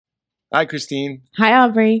Hi, Christine. Hi,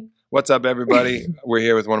 Aubrey. What's up, everybody? We're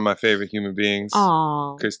here with one of my favorite human beings,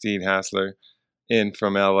 Aww. Christine Hassler, in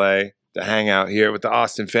from LA to hang out here with the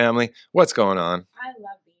Austin family. What's going on? I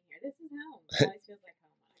love being here. This is home. It always feels like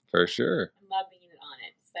home. For sure. I love being on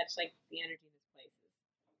it. Such like the energy in this place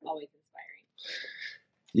is always inspiring.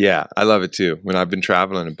 Yeah, I love it too. When I've been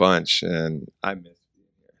traveling a bunch, and I miss being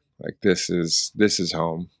here. Like this is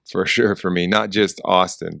home for sure for me. Not just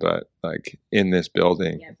Austin, but like in this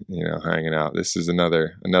building, Yep. Hanging out. This is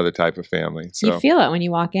another type of family. So you feel it when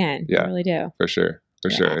you walk in. Yeah. You really do. For sure.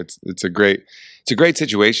 It's a great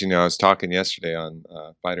situation. I was talking yesterday on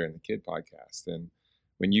Fighter and the Kid podcast, and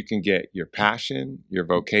when you can get your passion, your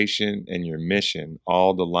vocation, and your mission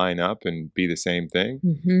all to line up and be the same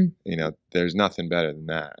thing, there's nothing better than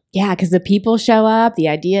that. Yeah, because the people show up, the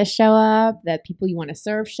ideas show up, the people you want to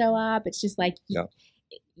serve show up. It's just like,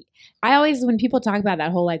 I always, when people talk about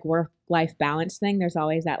that whole like work-life balance thing, there's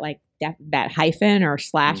always that like that hyphen or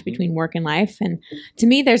slash between work and life. And to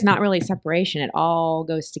me, there's not really separation. It all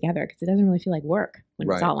goes together because it doesn't really feel like work when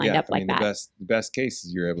it's all lined up like that. The best case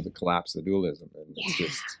is you're able to collapse the dualism and it's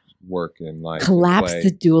just work and life. Collapse the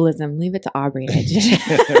dualism. Leave it to Aubrey.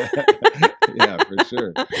 Yeah, for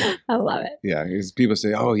sure. I love it. Yeah, because people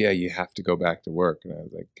say, "Oh, yeah, you have to go back to work," and I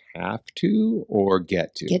was like, "Have to or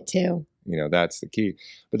get to?" Get to. That's the key.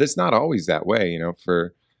 But it's not always that way.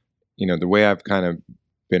 For the way I've kind of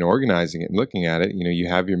been organizing it and looking at it, you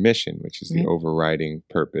have your mission, which is the overriding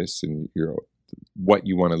purpose, and what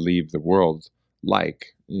you want to leave the world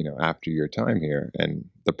like, after your time here, and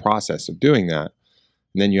the process of doing that.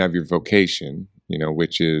 And then you have your vocation,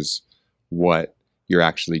 which is what you're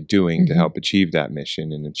actually doing to help achieve that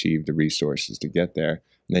mission and achieve the resources to get there.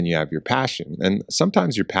 And then you have your passion. And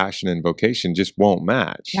sometimes your passion and vocation just won't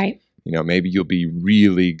match. Right. Maybe you'll be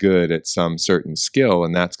really good at some certain skill,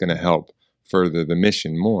 and that's going to help further the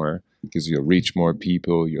mission more because you'll reach more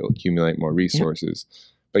people, you'll accumulate more resources.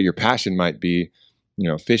 But your passion might be,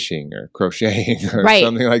 fishing or crocheting or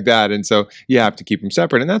something like that. And so you have to keep them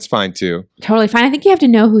separate, and that's fine too. Totally fine. I think you have to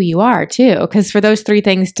know who you are too, because for those three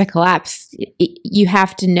things to collapse, you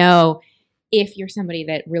have to know if you're somebody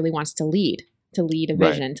that really wants to lead a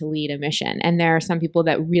vision, to lead a mission. And there are some people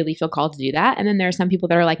that really feel called to do that. And then there are some people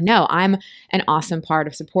that are like, no, I'm an awesome part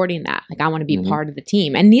of supporting that. Like I want to be part of the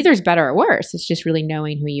team. And neither's better or worse. It's just really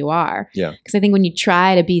knowing who you are. Yeah. Because I think when you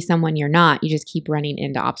try to be someone you're not, you just keep running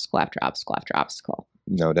into obstacle after obstacle after obstacle.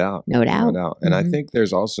 No doubt. And I think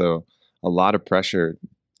there's also a lot of pressure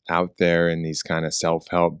out there in these kind of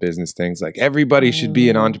self-help business things. Like everybody should be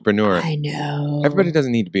an entrepreneur. I know. Everybody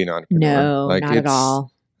doesn't need to be an entrepreneur. No, not at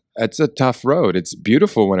all. It's a tough road. It's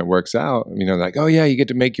beautiful when it works out. Like, oh yeah, you get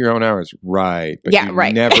to make your own hours. Right. But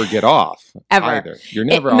you never get off. Ever. Either. You're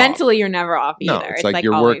never off. Mentally, you're never off either. No, it's like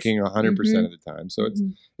you're always working 100% of the time. So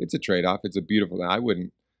it's a trade-off. It's a beautiful thing. I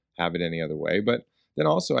wouldn't have it any other way. But then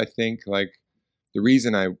also I think like the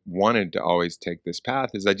reason I wanted to always take this path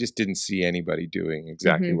is I just didn't see anybody doing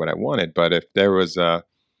exactly what I wanted. But if there was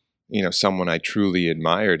someone I truly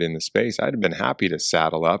admired in the space, I'd have been happy to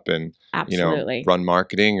saddle up and, run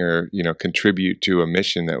marketing or, contribute to a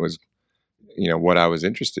mission that was, what I was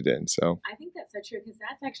interested in. So I think that's so true because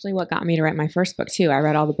that's actually what got me to write my first book too. I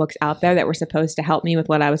read all the books out there that were supposed to help me with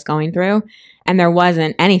what I was going through, and there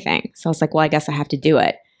wasn't anything. So I was like, well, I guess I have to do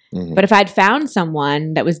it. But if I'd found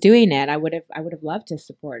someone that was doing it, I would have loved to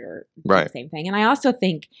support or do the same thing. And I also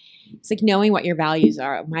think it's like knowing what your values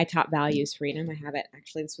are. My top value is freedom. I have it.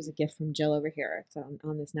 Actually, this was a gift from Jill over here. It's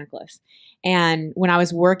on this necklace. And when I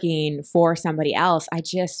was working for somebody else, I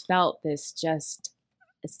just felt this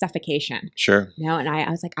suffocation. Sure. And I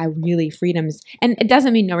was like, freedom's, and it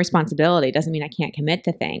doesn't mean no responsibility. It doesn't mean I can't commit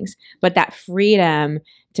to things, but that freedom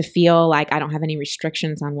to feel like I don't have any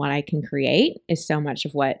restrictions on what I can create is so much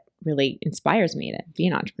of what really inspires me to be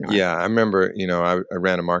an entrepreneur. Yeah. I remember, I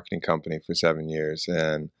ran a marketing company for 7 years,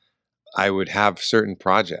 and I would have certain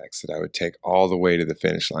projects that I would take all the way to the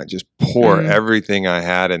finish line, just pour everything I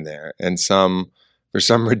had in there. And for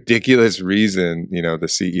some ridiculous reason, the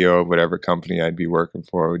CEO of whatever company I'd be working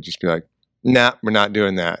for would just be like, nah, we're not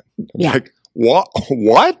doing that. Like,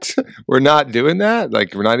 what? We're not doing that?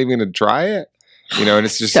 Like, we're not even going to try it? And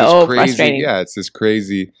it's just so this crazy. Frustrating. Yeah, it's this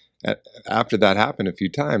crazy. After that happened a few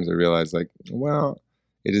times, I realized like, well,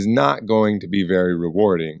 it is not going to be very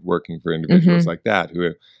rewarding working for individuals like that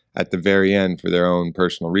who at the very end, for their own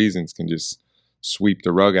personal reasons, can just sweep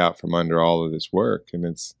the rug out from under all of this work. And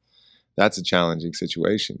that's a challenging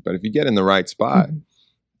situation. But if you get in the right spot,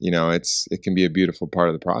 it can be a beautiful part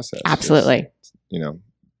of the process. Absolutely. Just,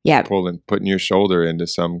 putting your shoulder into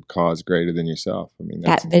some cause greater than yourself. I mean,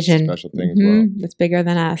 that's that vision, a special thing as well. That's bigger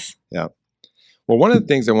than us. Yeah. Well, one of the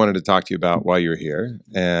things I wanted to talk to you about while you're here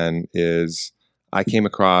is I came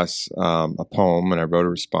across a poem and I wrote a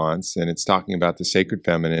response, and it's talking about the sacred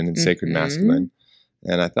feminine and sacred masculine.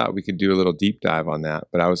 And I thought we could do a little deep dive on that,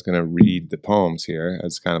 but I was going to read the poems here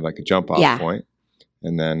as kind of like a jump off point,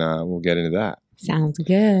 and then we'll get into that. Sounds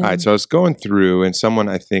good. All right, so I was going through, and someone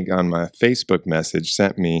I think on my Facebook message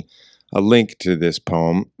sent me a link to this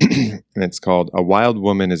poem, and it's called "A Wild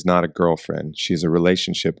Woman is Not a Girlfriend. She's a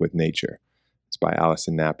Relationship with Nature." It's by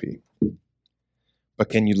Allison Nappy. But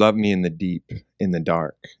can you love me in the deep, in the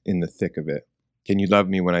dark, in the thick of it? Can you love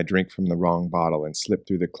me when I drink from the wrong bottle and slip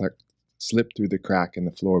through the crack in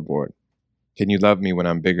the floorboard? Can you love me when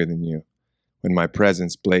I'm bigger than you, when my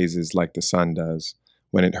presence blazes like the sun does,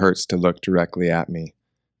 when it hurts to look directly at me?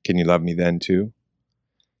 Can you love me then too?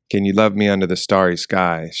 Can you love me under the starry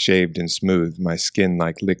sky, shaved and smooth, my skin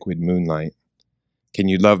like liquid moonlight? Can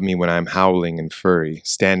you love me when I'm howling and furry,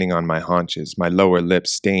 standing on my haunches, my lower lip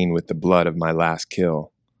stained with the blood of my last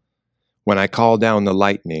kill? When I call down the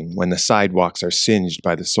lightning, when the sidewalks are singed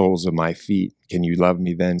by the soles of my feet, can you love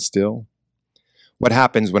me then still? What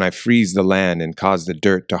happens when I freeze the land and cause the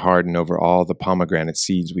dirt to harden over all the pomegranate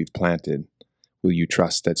seeds we've planted? Will you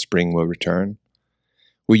trust that spring will return?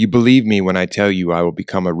 Will you believe me when I tell you I will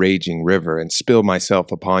become a raging river and spill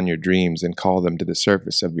myself upon your dreams and call them to the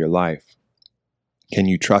surface of your life? Can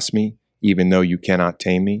you trust me, even though you cannot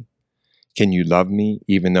tame me? Can you love me,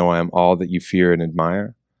 even though I am all that you fear and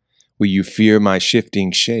admire? Will you fear my shifting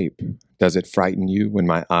shape? Does it frighten you when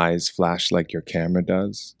my eyes flash like your camera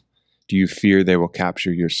does? Do you fear they will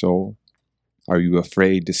capture your soul? Are you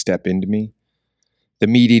afraid to step into me? The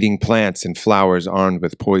meat-eating plants and flowers armed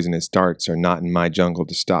with poisonous darts are not in my jungle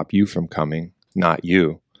to stop you from coming, not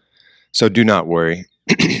you. So do not worry.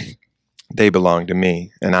 They belong to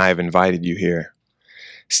me, and I have invited you here.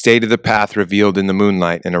 Stay to the path revealed in the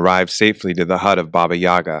moonlight and arrive safely to the hut of Baba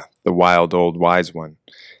Yaga, the wild old wise one.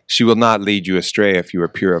 She will not lead you astray if you are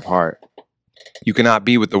pure of heart. You cannot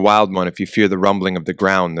be with the wild one if you fear the rumbling of the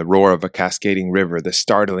ground, the roar of a cascading river, the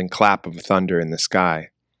startling clap of thunder in the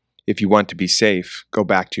sky. If you want to be safe, go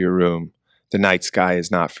back to your room. The night sky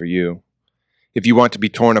is not for you. If you want to be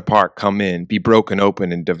torn apart, come in, be broken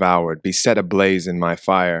open and devoured, be set ablaze in my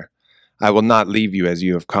fire. I will not leave you as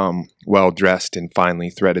you have come, well-dressed in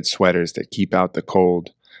finely threaded sweaters that keep out the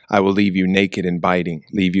cold. I will leave you naked and biting,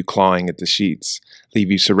 leave you clawing at the sheets,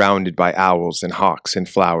 leave you surrounded by owls and hawks and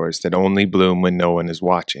flowers that only bloom when no one is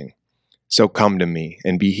watching. So come to me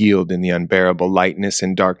and be healed in the unbearable lightness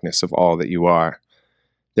and darkness of all that you are.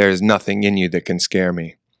 There is nothing in you that can scare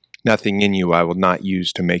me, nothing in you I will not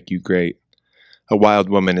use to make you great. A wild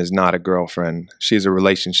woman is not a girlfriend. She is a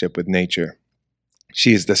relationship with nature.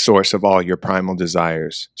 She is the source of all your primal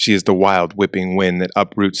desires. She is the wild whipping wind that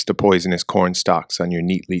uproots the poisonous corn stalks on your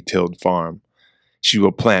neatly tilled farm. She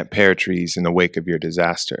will plant pear trees in the wake of your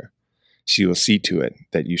disaster. She will see to it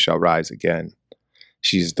that you shall rise again.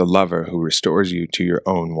 She is the lover who restores you to your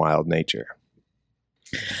own wild nature.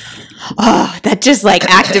 Oh, that just like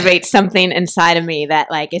activates something inside of me that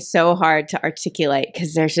like is so hard to articulate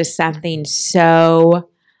because there's just something so...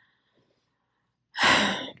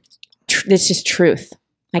 It's just truth.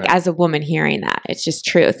 Like as a woman hearing that, it's just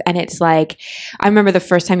truth. And it's like, I remember the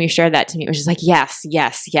first time you shared that to me, it was just like, yes,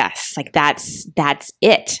 yes, yes. Like that's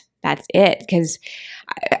it. That's it. Because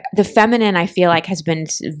the feminine, I feel like, has been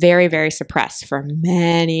very, very suppressed for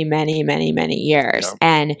many, many, many, many years. Yeah.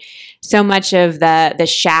 And so much of the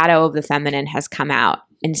shadow of the feminine has come out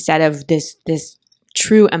instead of this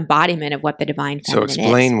true embodiment of what the divine feminine is. So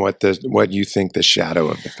explain what you think the shadow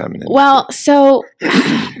of the feminine is. Well, so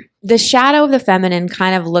the shadow of the feminine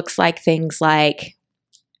kind of looks like things like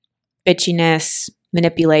bitchiness,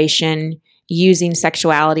 manipulation, using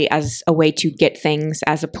sexuality as a way to get things,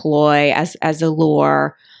 as a ploy, as a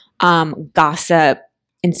lure, gossip,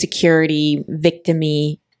 insecurity,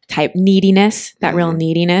 victim-y type neediness, that real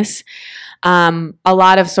neediness. A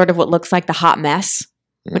lot of sort of what looks like the hot mess,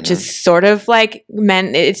 which is sort of like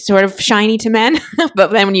men, it's sort of shiny to men,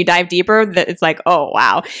 but then when you dive deeper, it's like, oh,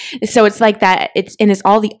 wow. So it's like that, it's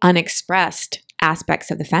all the unexpressed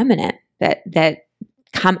aspects of the feminine that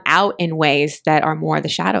come out in ways that are more the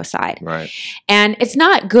shadow side. Right. And it's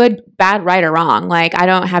not good, bad, right, or wrong. Like I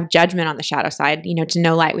don't have judgment on the shadow side. You know, to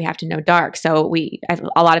know light, we have to know dark. So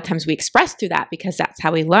a lot of times we express through that because that's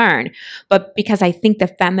how we learn. But because I think the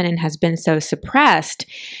feminine has been so suppressed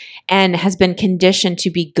and has been conditioned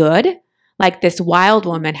to be good, like this wild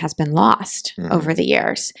woman has been lost over the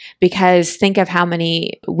years, because think of how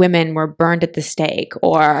many women were burned at the stake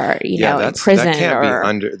or, in prison.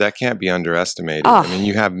 That can't be underestimated. I mean,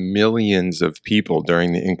 you have millions of people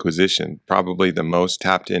during the Inquisition, probably the most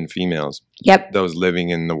tapped in females. Yep. Those living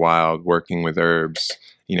in the wild, working with herbs,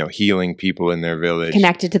 healing people in their village.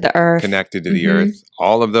 Connected to the earth. The earth.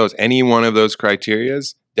 All of those, any one of those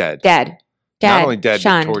criterias, dead. Not only dead,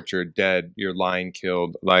 but tortured, dead, your line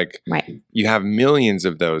killed. Like, you have millions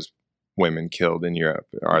of those women killed in Europe,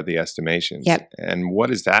 are the estimations. Yep. And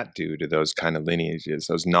what does that do to those kind of lineages,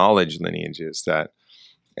 those knowledge lineages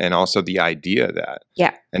and also the idea that,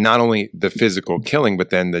 and not only the physical killing,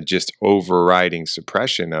 but then the just overriding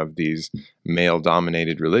suppression of these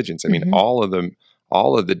male-dominated religions. I mean, all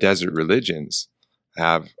of the desert religions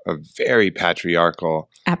have a very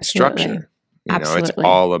patriarchal structure. It's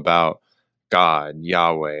all about God,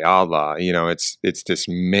 Yahweh, Allah, it's this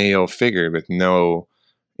male figure with no,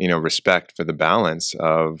 respect for the balance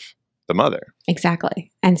of the mother.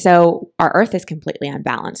 Exactly. And so our earth is completely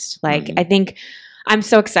unbalanced. Like, I think I'm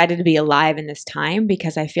so excited to be alive in this time,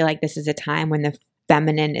 because I feel like this is a time when the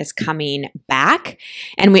feminine is coming back.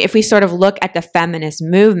 And if we sort of look at the feminist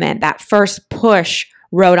movement, that first push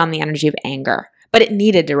rode on the energy of anger, but it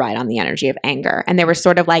needed to ride on the energy of anger. And there was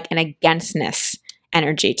sort of like an againstness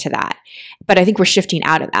energy to that. But I think we're shifting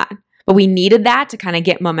out of that. But we needed that to kind of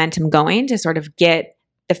get momentum going, to sort of get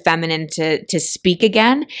the feminine to speak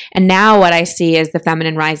again. And now what I see is the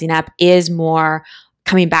feminine rising up is more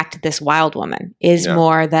coming back to this wild woman, is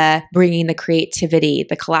more the bringing the creativity,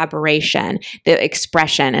 the collaboration, the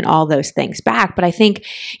expression, and all those things back. But I think,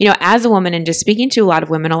 as a woman and just speaking to a lot of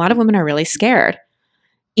women are really scared,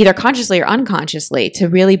 either consciously or unconsciously, to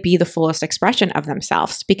really be the fullest expression of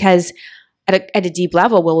themselves, because at a deep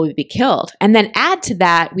level, will we be killed? And then add to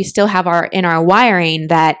that, we still have in our wiring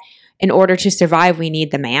that in order to survive, we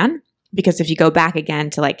need the man. Because if you go back again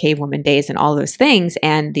to like cavewoman days and all those things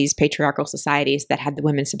and these patriarchal societies that had the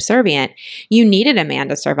women subservient, you needed a man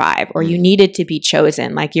to survive, or you needed to be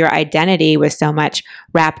chosen. Like, your identity was so much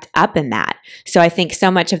wrapped up in that. So I think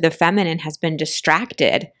so much of the feminine has been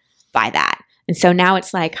distracted by that. And so now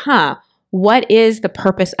it's like, what is the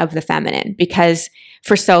purpose of the feminine? Because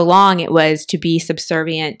for so long it was to be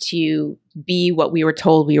subservient, to be what we were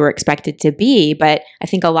told we were expected to be. But I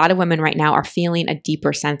think a lot of women right now are feeling a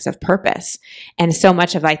deeper sense of purpose. And so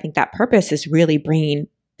much of, I think, that purpose is really bringing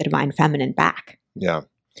the divine feminine back. Yeah.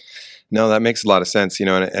 No, that makes a lot of sense. And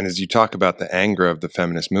as you talk about the anger of the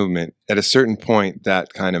feminist movement, at a certain point,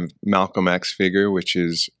 that kind of Malcolm X figure, which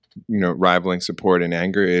is rivaling support and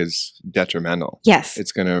anger, is detrimental. Yes.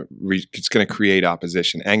 It's going to create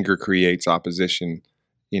opposition. Anger creates opposition,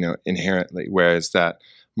 inherently. Whereas that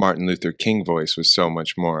Martin Luther King voice was so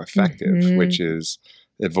much more effective, which is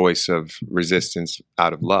a voice of resistance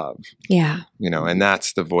out of love. Yeah. And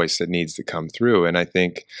that's the voice that needs to come through. And I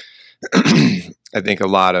think, a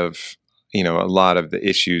lot of the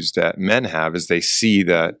issues that men have is they see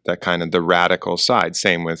that kind of the radical side.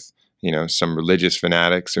 Same with some religious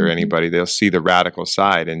fanatics or anybody, they'll see the radical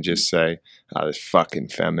side and just say, this fucking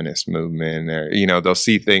feminist movement, or, they'll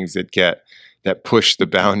see things that push the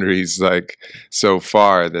boundaries like so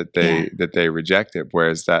far that they reject it.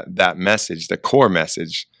 Whereas that message, the core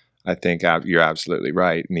message, I think you're absolutely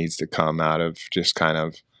right, needs to come out of just kind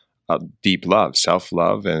of deep love,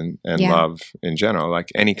 self-love and love in general. Like,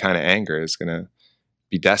 any kind of anger is going to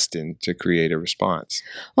be destined to create a response.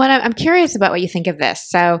 Well, I'm curious about what you think of this.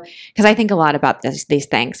 So, because I think a lot about these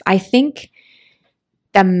things. I think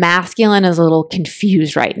the masculine is a little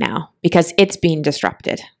confused right now because it's being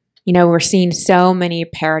disrupted. We're seeing so many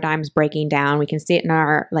paradigms breaking down. We can see it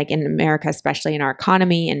in America, especially in our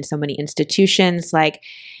economy and so many institutions. Like,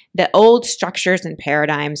 the old structures and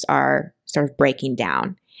paradigms are sort of breaking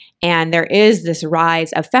down. And there is this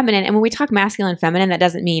rise of feminine. And when we talk masculine and feminine, that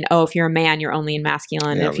doesn't mean, if you're a man, you're only in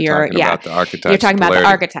masculine. If you're about the archetypes, you're talking about the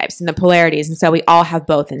archetypes and the polarities. And so we all have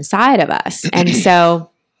both inside of us. And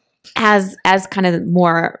so as kind of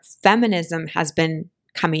more feminism has been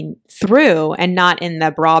coming through, and not in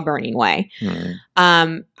the bra burning way,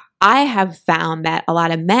 I have found that a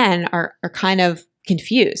lot of men are kind of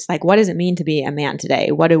confused. Like, what does it mean to be a man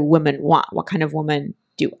today? What do women want? What kind of woman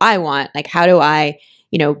do I want? Like, how do I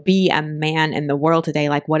be a man in the world today?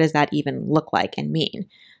 Like, what does that even look like and mean?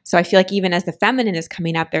 So I feel like even as the feminine is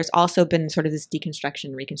coming up, there's also been sort of this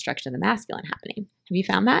deconstruction, reconstruction of the masculine happening. Have you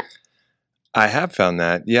found that? I have found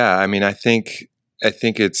that. Yeah. I mean, I think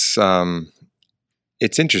it's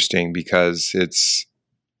interesting because it's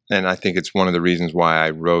and I think it's one of the reasons why I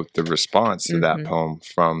wrote the response to that Mhm. poem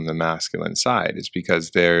from the masculine side, is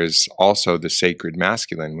because there's also the sacred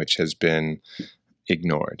masculine, which has been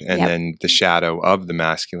ignored. And Yep. then the shadow of the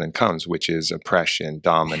masculine comes, which is oppression,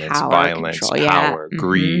 dominance, Power, violence, control, yeah. power, Mhm.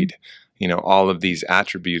 greed. You know, all of these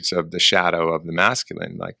attributes of the shadow of the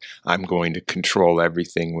masculine, like I'm going to control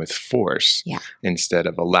everything with force Yeah. instead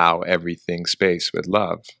of allow everything space with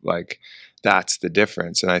love. Like that's the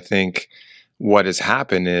difference. And I think what has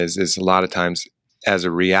happened is a lot of times as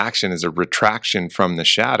a reaction, as a retraction from the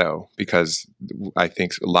shadow, because I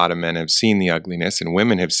think a lot of men have seen the ugliness and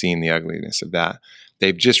women have seen the ugliness of that.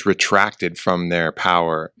 They've just retracted from their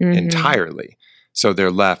power Mhm. entirely. So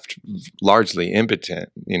they're left largely impotent,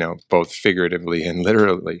 you know, both figuratively and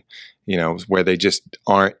literally, you know, where they just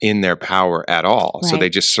aren't in their power at all. So Right. they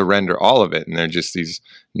just surrender all of it. And they're just these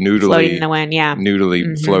Floating in noodly, the wind, yeah.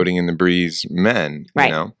 Mhm. floating in the breeze men, Right.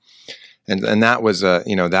 you know. And that was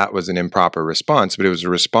that was an improper response, but it was a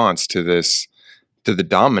response to the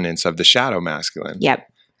dominance of the shadow masculine. Yep.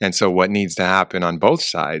 And so what needs to happen on both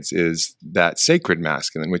sides is that sacred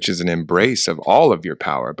masculine, which is an embrace of all of your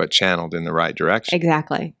power, but channeled in the right direction.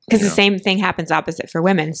 Exactly. Because You the know? same thing happens opposite for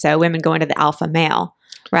women. So women go into the alpha male,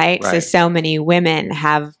 right? So many women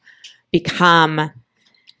have become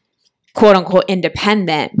quote unquote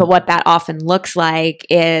independent, but what that often looks like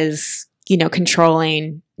is, you know,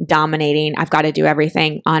 controlling, dominating. I've got to do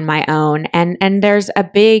everything on my own. And there's a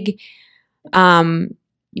big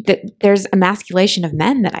there's emasculation of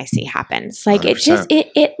men that I see happens. Like 100%.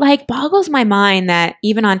 it like boggles my mind that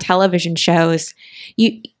even on television shows,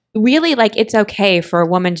 you really like it's okay for a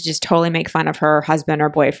woman to just totally make fun of her husband or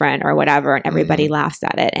boyfriend or whatever, and everybody laughs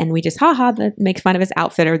at it, and we just make fun of his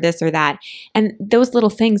outfit or this or that, and those little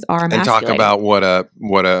things are emasculating. And talk about what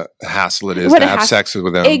a hassle it is to have sex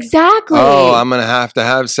with them. Exactly. Oh, I'm gonna have to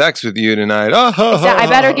have sex with you tonight. Oh, I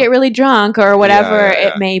better get really drunk or whatever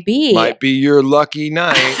it may be. Might be your lucky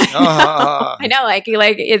night. I know, like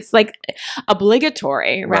it's like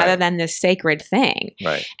obligatory rather than this sacred thing.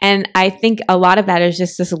 Right. And I think a lot of that is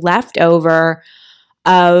just this leftover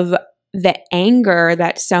of the anger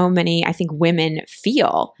that so many, I think, women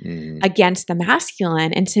feel against the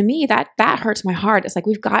masculine. And to me, that hurts my heart. It's like,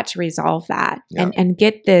 we've got to resolve that and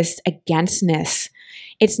get this againstness.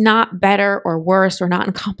 It's not better or worse. We're not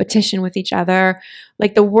in competition with each other.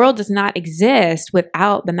 Like the world does not exist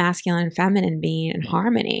without the masculine and feminine being in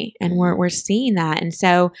harmony. And we're seeing that. And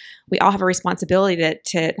so we all have a responsibility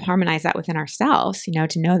to harmonize that within ourselves, you know,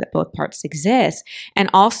 to know that both parts exist, and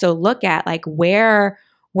also look at like where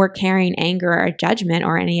we're carrying anger or judgment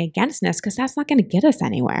or any againstness, because that's not going to get us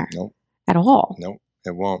anywhere at all. Nope,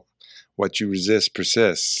 it won't. What you resist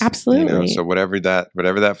persists. Absolutely. You know? So whatever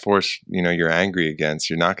that force, you know, you're angry against,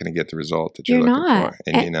 you're not going to get the result that you're looking for.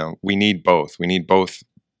 And you know, we need both. We need both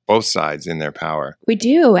sides in their power. We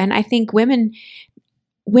do. And I think women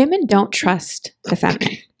don't trust the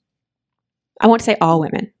feminine. I won't say all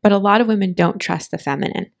women, but a lot of women don't trust the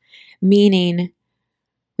feminine, meaning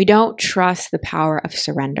we don't trust the power of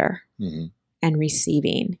surrender and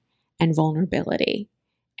receiving and vulnerability.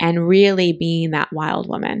 And really being that wild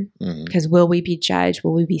woman. Because will we be judged?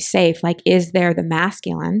 Will we be safe? Like, is there the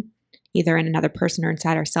masculine, either in another person or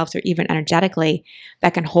inside ourselves or even energetically,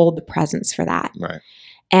 that can hold the presence for that? Right.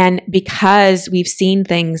 And because we've seen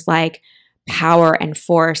things like power and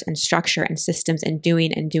force and structure and systems and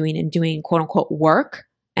doing, quote unquote, work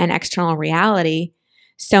and external reality,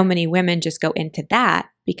 so many women just go into that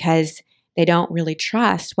because they don't really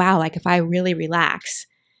trust, wow, like if I really relax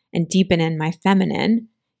and deepen in my feminine,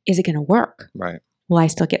 is it going to work? Right. Will I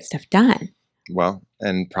still get stuff done? Well,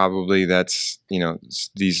 and probably that's, you know,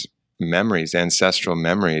 these memories, ancestral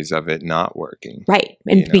memories of it not working. Right.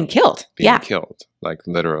 And being killed. Being killed, like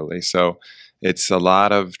literally. So it's a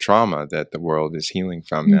lot of trauma that the world is healing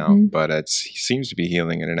from now, but it seems to be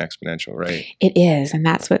healing at an exponential rate. It is. And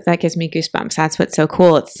that gives me goosebumps. That's what's so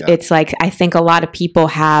cool. It's like, I think a lot of people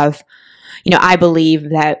have, you know, I believe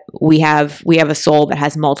that we have a soul that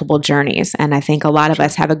has multiple journeys. And I think a lot of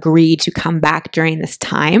us have agreed to come back during this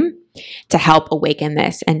time to help awaken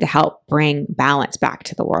this and to help bring balance back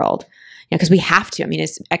to the world. You know, because we have to. I mean,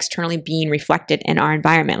 it's externally being reflected in our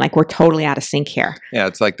environment. Like, we're totally out of sync here. Yeah,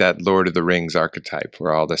 it's like that Lord of the Rings archetype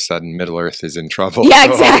where all of a sudden Middle Earth is in trouble. Yeah,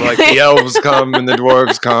 exactly. Like the elves come and the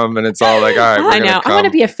dwarves come and it's all like, all right, we're going to come. I want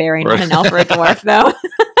to be a fairy, not an elf or a dwarf, though.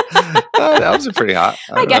 Elves are pretty hot.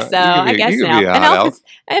 I guess so.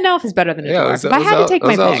 An elf is better than a dwarf. If I had to take my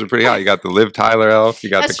pick. Those elves are pretty hot. You got the Liv Tyler elf. You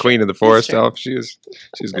got the Queen of the Forest elf. She's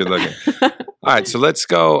good looking. All right, so let's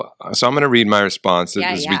go. So I'm going to read my response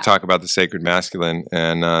as we talk about the sacred masculine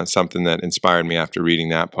and something that inspired me after reading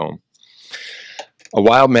that poem. A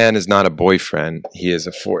wild man is not a boyfriend, he is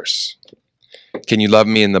a force. Can you love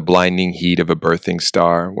me in the blinding heat of a birthing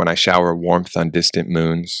star when I shower warmth on distant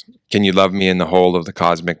moons? Can you love me in the hole of the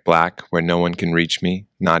cosmic black where no one can reach me,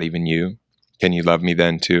 not even you? Can you love me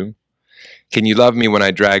then too? Can you love me when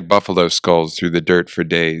I drag buffalo skulls through the dirt for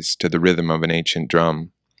days to the rhythm of an ancient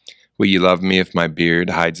drum? Will you love me if my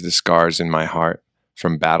beard hides the scars in my heart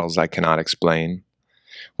from battles I cannot explain?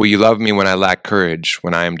 Will you love me when I lack courage,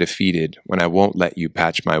 when I am defeated, when I won't let you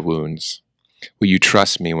patch my wounds? Will you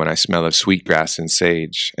trust me when I smell of sweetgrass and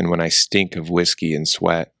sage, and when I stink of whiskey and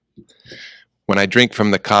sweat? When I drink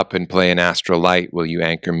from the cup and play an astral light, will you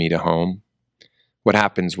anchor me to home? What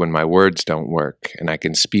happens when my words don't work, and I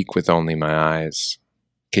can speak with only my eyes?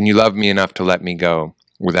 Can you love me enough to let me go,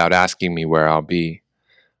 without asking me where I'll be?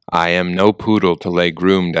 I am no poodle to lay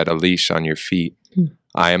groomed at a leash on your feet.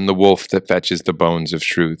 I am the wolf that fetches the bones of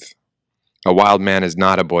truth. A wild man is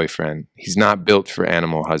not a boyfriend. He's not built for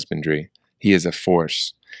animal husbandry. He is a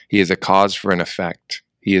force. He is a cause for an effect.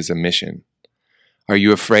 He is a mission. Are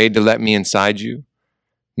you afraid to let me inside you?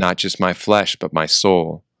 Not just my flesh, but my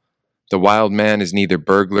soul. The wild man is neither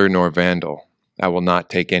burglar nor vandal. I will not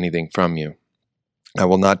take anything from you. I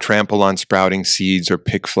will not trample on sprouting seeds or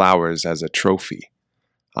pick flowers as a trophy.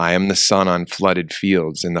 I am the sun on flooded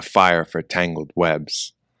fields and the fire for tangled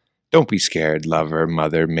webs. Don't be scared, lover,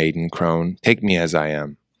 mother, maiden, crone. Take me as I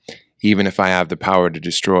am. Even if I have the power to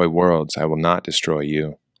destroy worlds, I will not destroy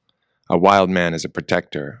you. A wild man is a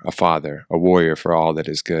protector, a father, a warrior for all that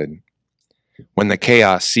is good. When the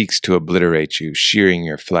chaos seeks to obliterate you, shearing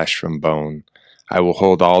your flesh from bone, I will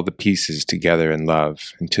hold all the pieces together in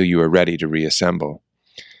love until you are ready to reassemble.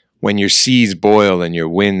 When your seas boil and your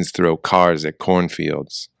winds throw cars at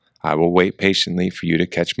cornfields, I will wait patiently for you to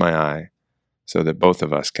catch my eye so that both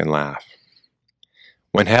of us can laugh.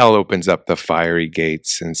 When hell opens up the fiery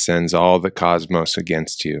gates and sends all the cosmos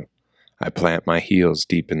against you, I plant my heels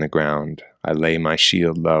deep in the ground. I lay my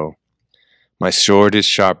shield low. My sword is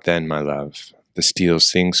sharp then, my love. The steel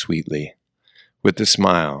sings sweetly. With the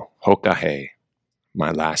smile, hokahe,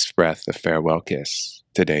 my last breath a farewell kiss.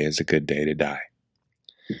 Today is a good day to die.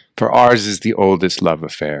 For ours is the oldest love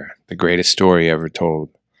affair, the greatest story ever told.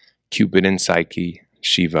 Cupid and Psyche,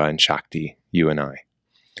 Shiva and Shakti, you and I.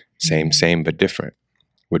 Same, but different.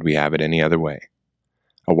 Would we have it any other way?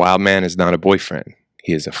 A wild man is not a boyfriend.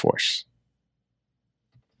 He is a force.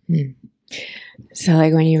 So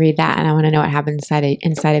like when you read that, and I want to know what happens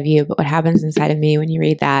inside of you, but what happens inside of me when you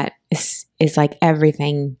read that is like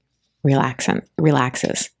everything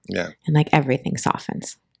relaxes. Yeah. And like everything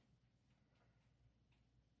softens.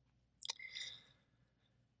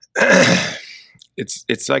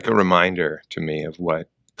 It's like a reminder to me of what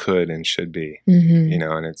could and should be, Mm-hmm.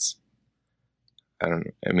 and it's,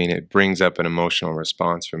 it brings up an emotional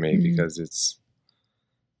response for me because it's,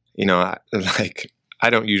 I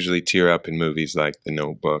don't usually tear up in movies like The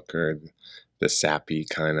Notebook or the sappy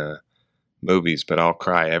kind of movies, but I'll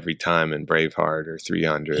cry every time in Braveheart or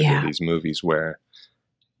 300 or these movies where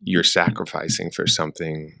you're sacrificing for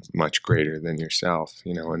something much greater than yourself,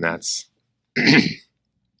 and that's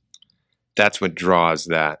that's what draws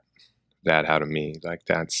that out of me. Like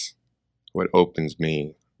that's what opens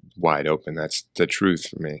me wide open. That's the truth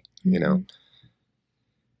for me,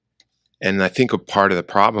 And I think a part of the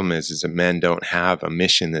problem is that men don't have a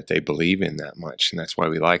mission that they believe in that much. And that's why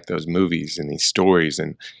we like those movies and these stories.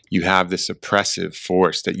 And you have this oppressive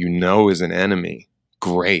force that is an enemy.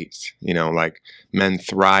 Great. Like men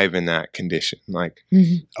thrive in that condition. Like,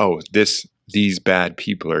 these bad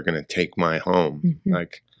people are going to take my home. Mm-hmm.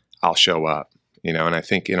 Like, I'll show up, and I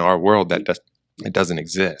think in our world it doesn't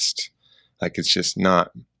exist. Like, it's just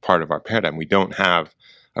not part of our paradigm. We don't have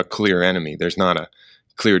a clear enemy. There's not a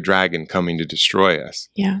clear dragon coming to destroy us.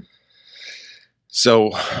 Yeah.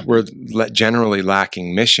 So we're generally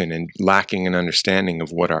lacking mission and lacking an understanding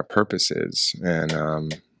of what our purpose is.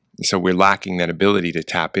 And so we're lacking that ability to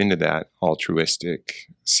tap into that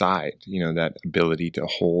altruistic side, that ability to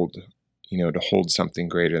hold something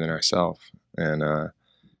greater than ourselves.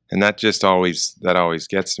 And that just always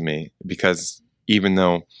gets to me, because even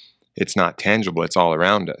though it's not tangible, it's all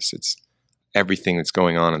around us. It's everything that's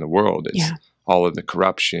going on in the world. It's all of the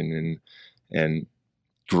corruption and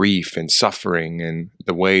grief and suffering and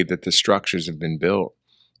the way that the structures have been built.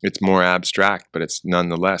 It's more abstract, but it's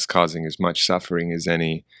nonetheless causing as much suffering as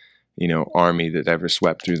any, army that ever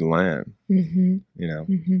swept through the land. Mm-hmm.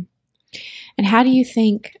 Mm-hmm. And how do you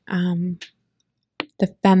think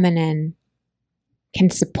the feminine can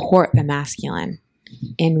support the masculine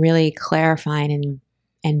in really clarifying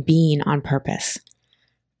and being on purpose?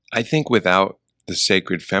 I think without the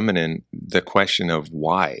sacred feminine, the question of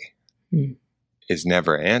why is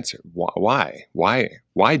never answered. Why?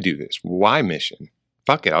 Why do this? Why mission?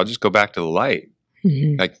 Fuck it. I'll just go back to the light.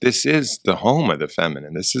 Mm-hmm. Like, this is the home of the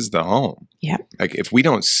feminine. This is the home. Yeah. Like, if we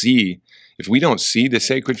don't see the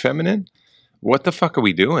sacred feminine, what the fuck are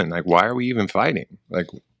we doing? Like, why are we even fighting? Like,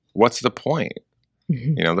 what's the point?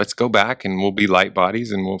 Mm-hmm. Let's go back and we'll be light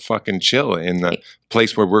bodies and we'll fucking chill in the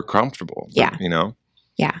place where we're comfortable. Yeah.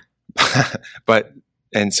 Yeah.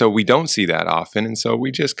 And so we don't see that often. And so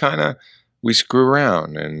we just we screw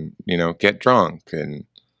around and, get drunk and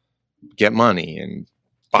get money and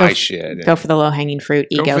buy shit. And go for the low-hanging fruit,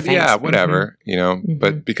 ego things. Yeah, whatever, Mm-hmm.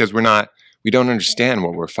 but because we don't understand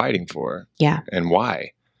what we're fighting for. Yeah. And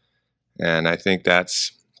why. And I think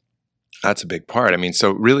that's a big part. I mean,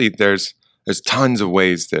 so really there's tons of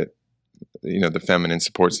ways that, the feminine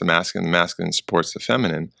supports the masculine supports the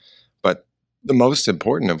feminine. But the most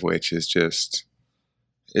important of which is just,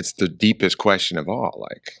 it's the deepest question of all,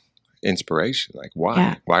 like inspiration. Like, why?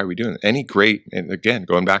 Yeah. Why are we doing it? And again,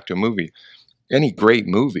 going back to a movie, any great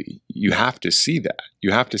movie, you have to see that.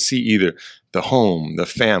 You have to see either the home, the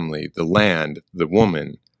family, the land, the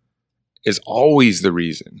woman is always the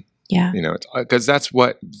reason. Yeah. Because that's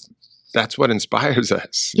what inspires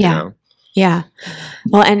us. Yeah. Yeah.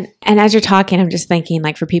 Well, and as you're talking, I'm just thinking,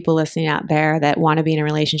 like, for people listening out there that want to be in a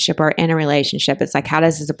relationship or in a relationship, it's like, how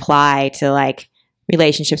does this apply to like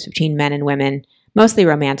relationships between men and women, mostly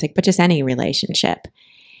romantic, but just any relationship?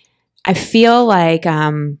 I feel like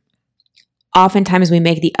oftentimes we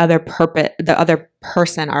make the other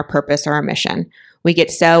person our purpose or our mission. We get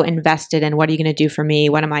so invested in, what are you going to do for me?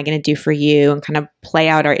 What am I going to do for you? And kind of play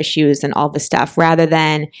out our issues and all this stuff, rather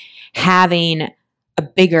than having a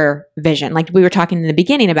bigger vision. Like we were talking in the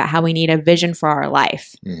beginning about how we need a vision for our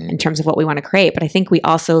life in terms of what we want to create. But I think we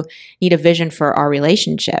also need a vision for our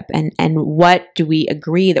relationship, and what do we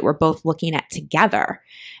agree that we're both looking at together,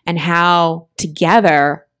 and how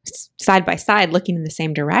together, side by side, looking in the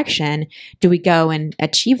same direction, do we go and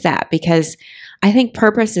achieve that? Because I think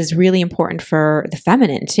purpose is really important for the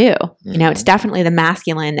feminine too. It's definitely the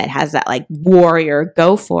masculine that has that like warrior,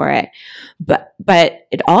 go for it. But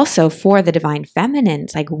it also, for the divine feminine,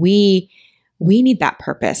 it's like we need that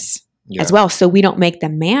purpose as well. So we don't make the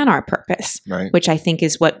man our purpose, right. Which I think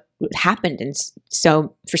is what happened. And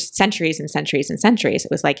so for centuries and centuries and centuries,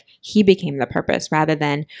 it was like he became the purpose, rather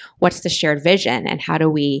than what's the shared vision and how do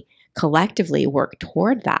we collectively work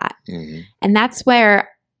toward that. Mm-hmm. And that's where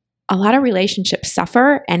a lot of relationships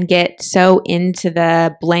suffer and get so into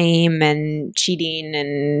the blame and cheating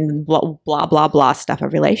and blah, blah, blah, blah stuff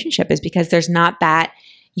of relationship, is because there's not that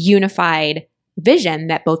unified vision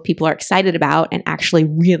that both people are excited about and actually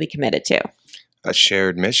really committed to. A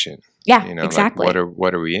shared mission. Yeah, exactly. Like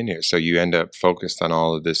what are we in here? So you end up focused on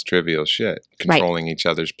all of this trivial shit, controlling each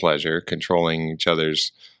other's pleasure, controlling each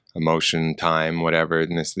other's emotion, time, whatever.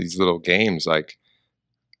 And these little games, like,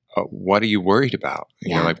 what are you worried about?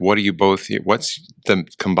 Like, what are you both? What's the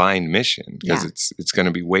combined mission? Because it's going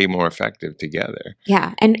to be way more effective together.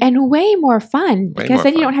 Yeah, and way more fun, because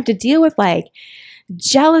then you don't have to deal with like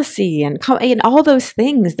jealousy and all those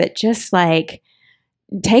things that just like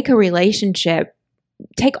take all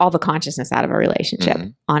the consciousness out of a relationship.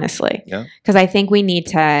 Honestly, because I think we need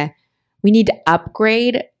to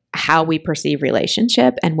upgrade how we perceive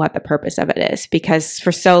relationship and what the purpose of it is, because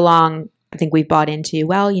for so long, I think we've bought into,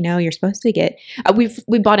 well, you're supposed to get,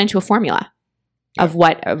 we bought into a formula of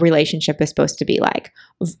what a relationship is supposed to be like,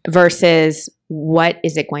 versus what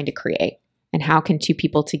is it going to create, and how can two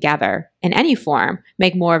people together in any form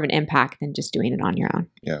make more of an impact than just doing it on your own.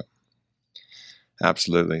 Yeah,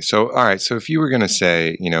 absolutely. So, all right. So if you were going to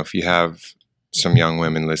say, if you have some young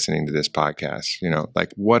women listening to this podcast,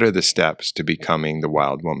 like, what are the steps to becoming the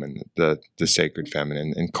wild woman, the sacred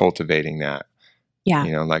feminine, and cultivating that? Yeah.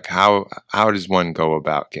 Like how does one go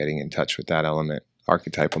about getting in touch with that element,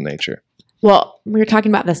 archetypal nature? Well, we were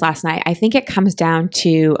talking about this last night. I think it comes down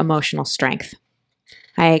to emotional strength.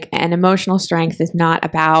 And emotional strength is not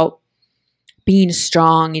about being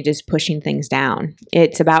strong and just pushing things down.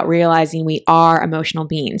 It's about realizing we are emotional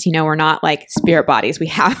beings. We're not like spirit bodies. We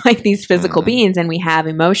have like these physical beings, and we have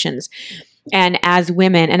emotions. And as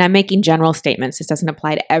women, and I'm making general statements, this doesn't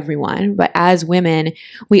apply to everyone, but as women,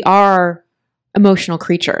 we are emotional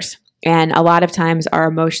creatures. And a lot of times our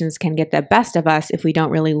emotions can get the best of us if we don't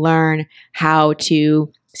really learn how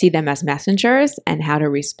to see them as messengers and how to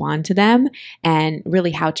respond to them, and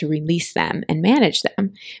really how to release them and manage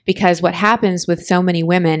them. Because what happens with so many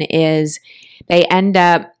women is they end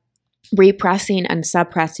up repressing and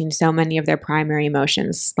suppressing so many of their primary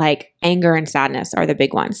emotions, like anger and sadness are the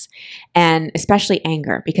big ones. And especially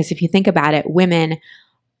anger, because if you think about it, women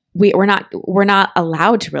we're not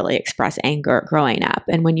allowed to really express anger growing up.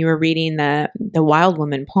 And when you were reading the Wild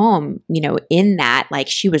Woman poem, in that, like,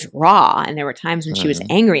 she was raw, and there were times when she was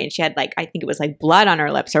angry, and she had, like, I think it was like blood on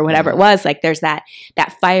her lips or whatever it was. Like, there's that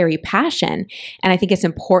fiery passion. And I think it's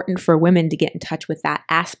important for women to get in touch with that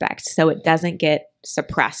aspect so it doesn't get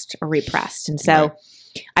suppressed or repressed. And so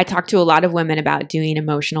I talk to a lot of women about doing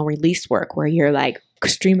emotional release work, where you're like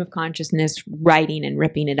stream of consciousness writing and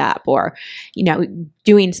ripping it up, or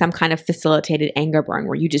doing some kind of facilitated anger burn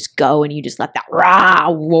where you just go and you just let that raw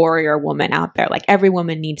warrior woman out there. Like, every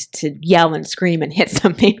woman needs to yell and scream and hit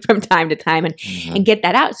something from time to time and get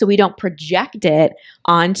that out, so we don't project it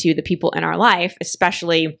onto the people in our life,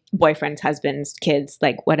 especially boyfriends, husbands, kids,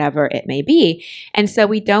 like whatever it may be. And so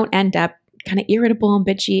we don't end up kind of irritable and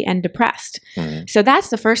bitchy and depressed. So that's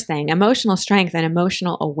the first thing, emotional strength and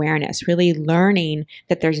emotional awareness, really learning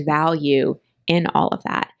that there's value in all of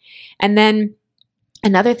that. And then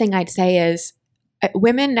another thing I'd say is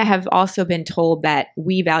women have also been told that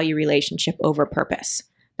we value relationship over purpose.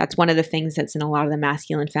 That's one of the things that's in a lot of the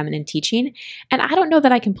masculine feminine teaching. And I don't know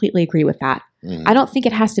that I completely agree with that. I don't think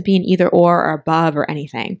it has to be an either or above or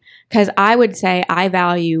anything. Because I would say I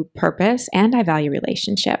value purpose and I value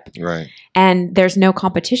relationship. Right. And there's no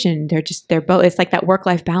competition. They're both, it's like that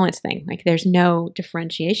work-life balance thing. Like, there's no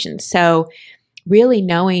differentiation. So really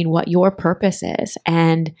knowing what your purpose is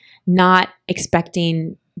and not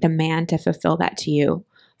expecting the man to fulfill that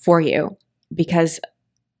for you. Because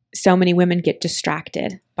so many women get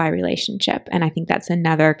distracted by relationship. And I think that's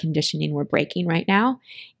another conditioning we're breaking right now,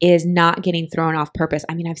 is not getting thrown off purpose.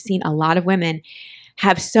 I mean, I've seen a lot of women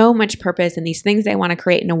have so much purpose and these things they want to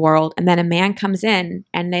create in a world. And then a man comes in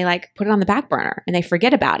and they like put it on the back burner and they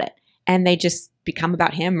forget about it. And they just become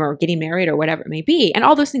about him or getting married or whatever it may be. And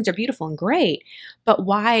all those things are beautiful and great. But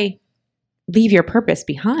why leave your purpose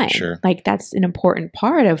behind? Sure. Like, that's an important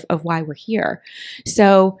part of why we're here.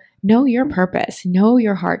 So know your purpose, know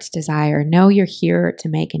your heart's desire, know you're here to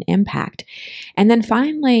make an impact. And then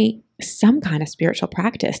finally, some kind of spiritual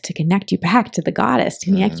practice to connect you back to the goddess, to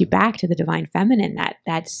connect you back to the divine feminine,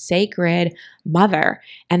 that sacred mother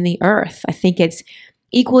and the earth. I think it's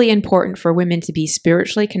equally important for women to be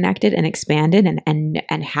spiritually connected and expanded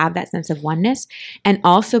and have that sense of oneness, and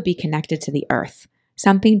also be connected to the earth.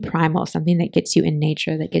 Something primal, something that gets you in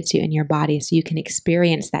nature, that gets you in your body, so you can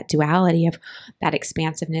experience that duality of that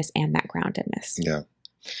expansiveness and that groundedness. Yeah,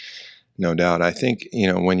 no doubt. I think,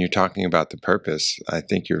 when you're talking about the purpose, I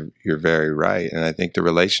think you're very right. And I think the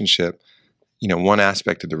relationship, one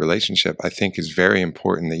aspect of the relationship, I think, is very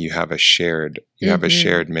important, that you have a shared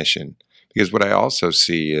mission. Because what I also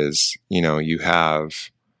see is, you have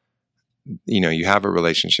a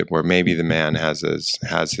relationship where maybe the man has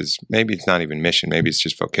his, maybe it's not even mission, maybe it's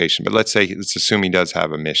just vocation. But let's assume he does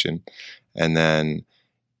have a mission, and then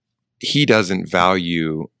he doesn't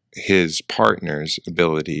value his partner's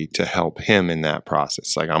ability to help him in that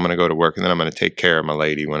process. Like, I'm going to go to work and then I'm going to take care of my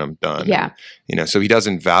lady when I'm done. Yeah. And, so he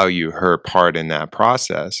doesn't value her part in that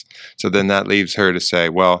process. So then that leaves her to say,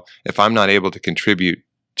 well, if I'm not able to contribute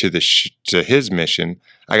to his mission,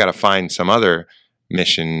 I got to find some other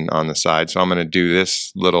mission on the side. So I'm going to do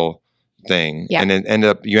this little thing. Yeah. And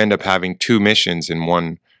then you end up having two missions in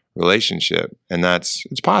one relationship. And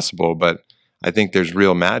it's possible, but I think there's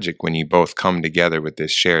real magic when you both come together with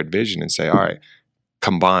this shared vision and say, all right,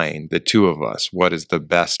 combine the two of us. What is the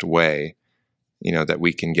best way, that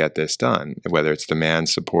we can get this done? Whether it's the man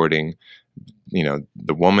supporting,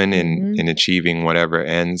 the woman in achieving whatever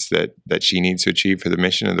ends that she needs to achieve for the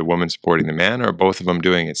mission, or the woman supporting the man, or both of them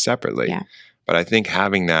doing it separately. Yeah. But I think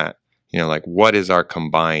having that, like, what is our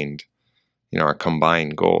combined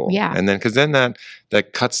goal? Yeah. And then, because then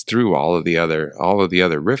that cuts through all of the other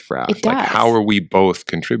riffraff. It does. Like, how are we both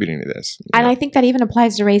contributing to this? And I think that even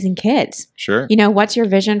applies to raising kids. Sure. What's your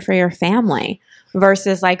vision for your family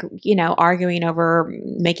versus arguing over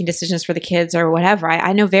making decisions for the kids or whatever.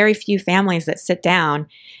 I know very few families that sit down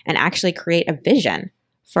and actually create a vision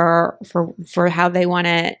for how they want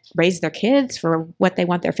to raise their kids, for what they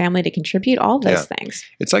want their family to contribute, all those things.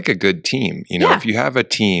 It's like a good team. If you have a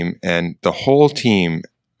team and the whole team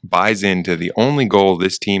buys into the only goal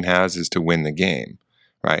this team has is to win the game,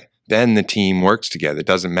 right? Then the team works together. It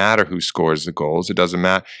doesn't matter who scores the goals. It doesn't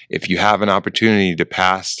matter if you have an opportunity to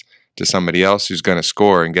pass to somebody else who's going to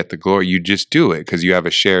score and get the glory. You just do it because you have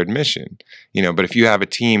a shared mission. But if you have a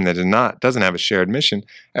team that doesn't have a shared mission,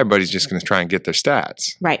 everybody's just going to try and get their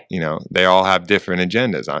stats. Right. They all have different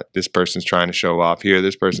agendas. This person's trying to show off here,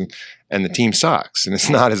 this person, and the team sucks and it's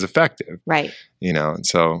not as effective. Right. And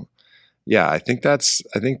so, yeah, I think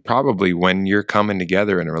probably when you're coming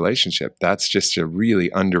together in a relationship, that's just a really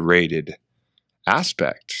underrated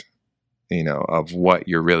aspect, of what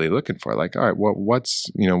you're really looking for. Like, all right, what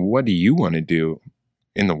do you want to do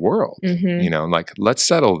in the world? Like, let's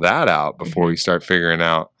settle that out before we start figuring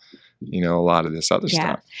out, a lot of this other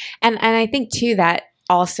stuff. And I think too, that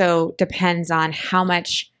also depends on how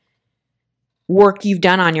much work you've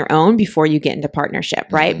done on your own before you get into partnership,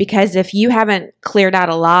 right? Because if you haven't cleared out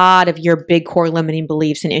a lot of your big core limiting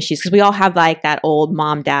beliefs and issues, because we all have like that old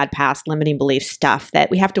mom, dad, past limiting belief stuff that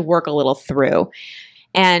we have to work a little through.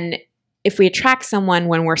 And if we attract someone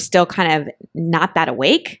when we're still kind of not that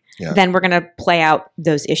awake, then we're going to play out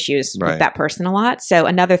those issues with that person a lot. So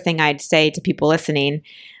another thing I'd say to people listening,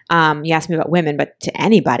 you asked me about women, but to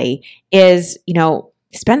anybody is,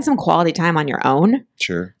 spend some quality time on your own.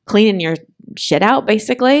 Sure. Cleaning your shit out,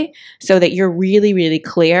 basically, so that you're really, really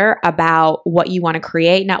clear about what you want to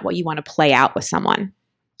create, not what you want to play out with someone.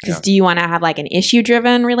 Because do you want to have like an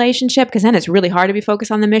issue-driven relationship? Because then it's really hard to be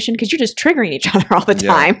focused on the mission because you're just triggering each other all the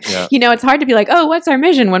time. Yeah. It's hard to be like, oh, what's our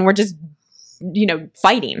mission when we're just,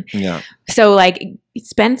 fighting. Yeah. So like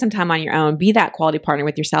spend some time on your own, be that quality partner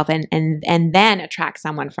with yourself and then attract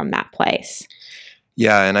someone from that place.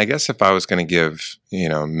 Yeah. And I guess if I was going to give,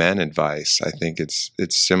 men advice, I think it's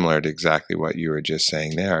similar to exactly what you were just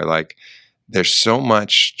saying there. Like there's so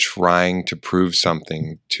much trying to prove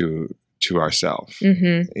something to ourselves,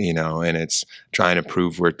 and it's trying to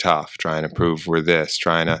prove we're tough, trying to prove we're this,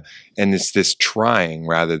 and it's this trying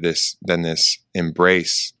rather than this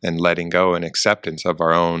embrace and letting go and acceptance of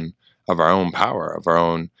our own power, of our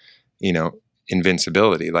own,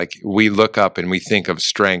 invincibility. Like we look up and we think of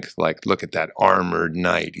strength, like look at that armored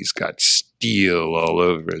knight. He's got steel all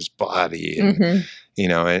over his body, and,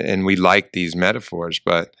 and we like these metaphors,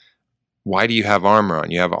 but why do you have armor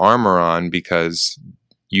on? You have armor on because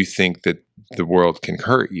you think that the world can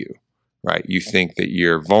hurt you, right? You think that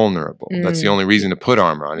you're vulnerable. That's the only reason to put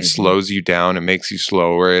armor on. It slows you down. It makes you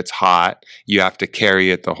slower. It's hot. You have to carry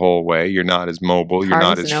it the whole way. You're not as mobile. You're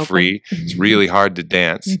not as free. It's really hard to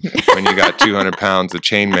dance when you got 200 pounds of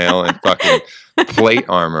chainmail and fucking plate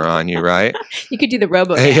armor on you, right? You could do the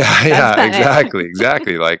robo dance.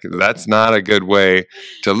 Exactly. Like that's not a good way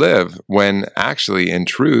to live when actually in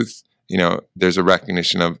truth, there's a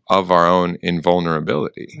recognition of our own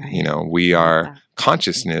invulnerability. Right. We are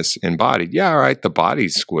consciousness embodied. Yeah, all right, the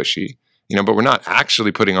body's squishy, but we're not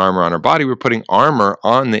actually putting armor on our body. We're putting armor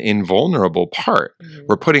on the invulnerable part.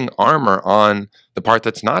 We're putting armor on the part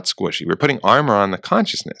that's not squishy. We're putting armor on the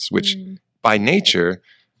consciousness, which by nature,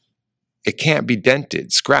 it can't be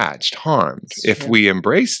dented, scratched, harmed if we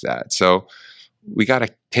embrace that. So we got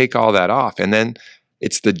to take all that off. And then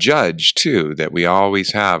it's the judge, too, that we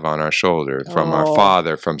always have on our shoulder from our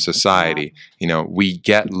father, from society. We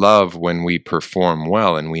get love when we perform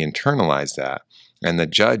well and we internalize that. And the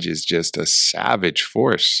judge is just a savage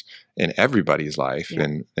force in everybody's life,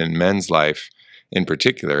 and in men's life in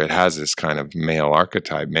particular. It has this kind of male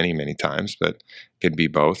archetype many, many times, but it could be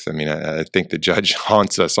both. I mean, I think the judge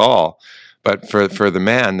haunts us all. But for the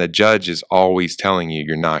man, the judge is always telling you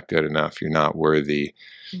you're not good enough, you're not worthy.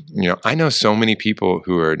 I know so many people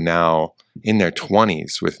who are now in their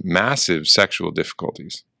 20s with massive sexual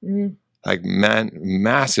difficulties, like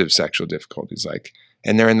massive sexual difficulties,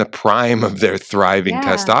 and they're in the prime of their thriving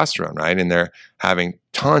testosterone, right? And they're having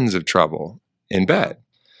tons of trouble in bed.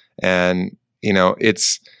 And,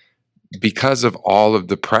 it's because of all of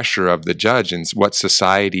the pressure of the judge and what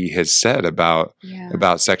society has said about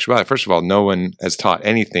sexuality. First of all, no one has taught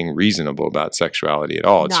anything reasonable about sexuality at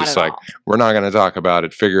all. It's just like, we're not going to talk about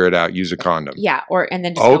it, figure it out, use a condom. Yeah. And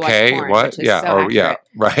then just go watch porn, what?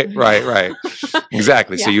 Right.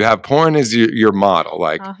 Exactly. So you have porn as your model,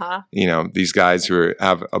 these guys who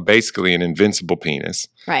have basically an invincible penis.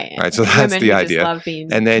 Right. So that's the idea. Just love being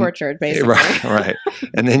tortured, basically. Right.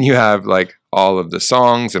 And then you have all of the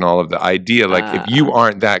songs and all of the idea. If you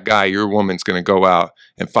aren't that guy, your woman's going to go out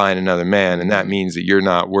and find another man, and that means that you're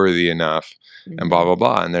not worthy enough, and blah, blah,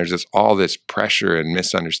 blah. And there's just all this pressure and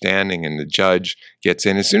misunderstanding, and the judge gets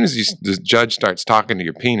in. As soon as the judge starts talking to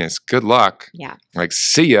your penis, good luck. Yeah.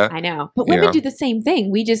 See ya. I know. But women do the same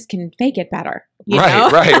thing. We just can fake it better.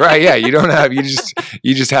 Right. Yeah. You don't have, you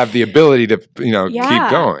just have the ability to, keep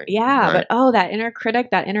going. Yeah. Right? But that inner critic,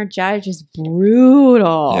 that inner judge is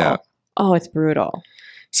brutal. Yeah. Oh, it's brutal.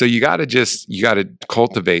 So you got to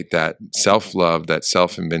cultivate that self-love, that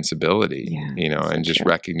self-invincibility, and just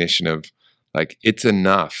recognition of it's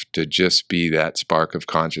enough to just be that spark of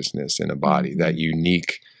consciousness in a body, that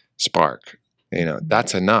unique spark.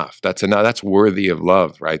 That's enough. That's worthy of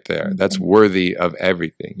love right there. That's worthy of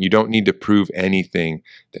everything. You don't need to prove anything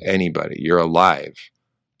to anybody. You're alive.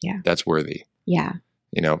 Yeah. That's worthy. Yeah.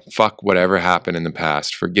 fuck whatever happened in the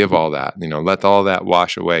past, forgive all that, let all that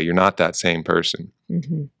wash away. You're not that same person,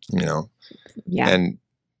 Yeah. And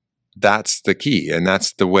that's the key. And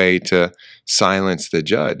that's the way to silence the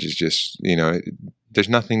judge is just, there's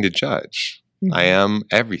nothing to judge. I am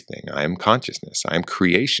everything. I am consciousness. I am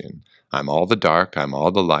creation. I'm all the dark. I'm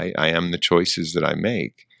all the light. I am the choices that I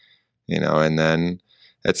make, and then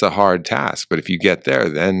it's a hard task. But if you get there,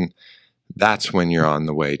 then that's when you're on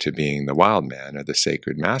the way to being the wild man or the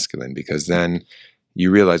sacred masculine, because then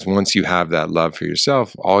you realize once you have that love for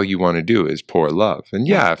yourself, all you want to do is pour love. And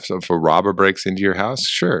if a robber breaks into your house,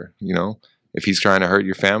 sure, if he's trying to hurt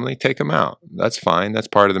your family, take him out. That's fine. That's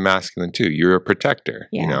part of the masculine too. You're a protector,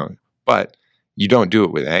 but you don't do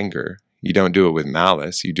it with anger. You don't do it with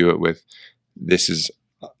malice. You do it with, this is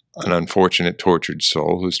an unfortunate, tortured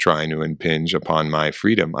soul who's trying to impinge upon my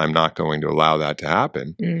freedom. I'm not going to allow that to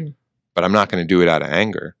happen, but I'm not going to do it out of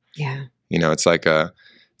anger. Yeah. It's like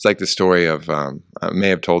the story of, I may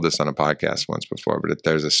have told this on a podcast once before, but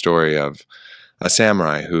there's a story of a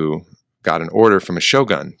samurai who got an order from a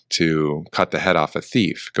shogun to cut the head off a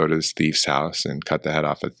thief, go to this thief's house and cut the head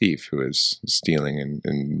off a thief who is stealing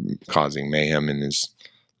and causing mayhem in his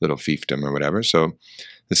little fiefdom or whatever. So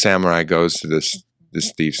the samurai goes to this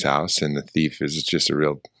thief's house, and the thief is just a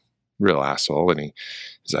real asshole. And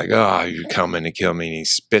he's like, "Oh, you're coming to kill me." And he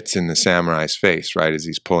spits in the samurai's face right as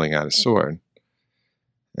he's pulling out his sword.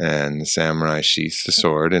 And the samurai sheaths the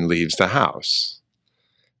sword and leaves the house.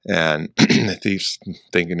 And the thief's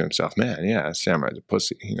thinking to himself, "Man, yeah, samurai's a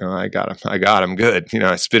pussy. I got him good.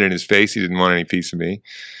 I spit in his face. He didn't want any piece of me."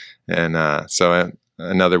 And so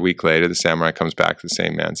another week later, the samurai comes back to the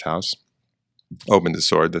same man's house, opens the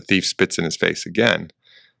sword. The thief spits in his face again,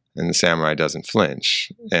 and the samurai doesn't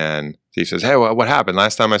flinch. And the thief says, "Hey, what happened?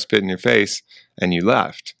 Last time I spit in your face and you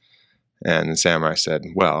left." And the samurai said,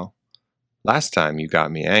 "Well, last time you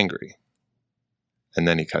got me angry." And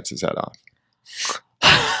then he cuts his head off.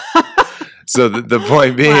 So the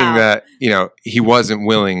point being that, he wasn't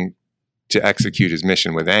willing to execute his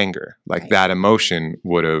mission with anger. Like that emotion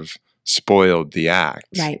would have spoiled the act.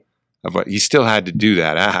 Right. Of what he still had to do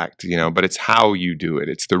that act, but it's how you do it.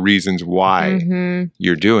 It's the reasons why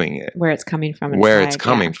you're doing it. Where it's coming from. Where it's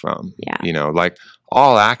coming from. Yeah. Like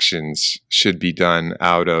all actions should be done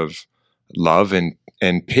out of love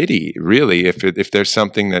and pity, really. If there's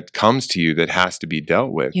something that comes to you that has to be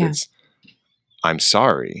dealt with, it's, I'm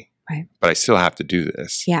sorry, but I still have to do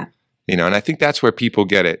this. Yeah. And I think that's where people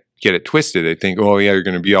get it twisted. They think, oh yeah, you're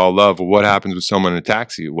going to be all love. Well, what happens when someone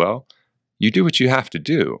attacks you? Well, you do what you have to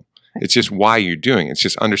do. It's just why you're doing it. It's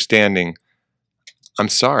just understanding, I'm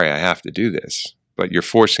sorry I have to do this, but you're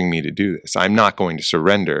forcing me to do this. I'm not going to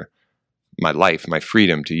surrender my life, my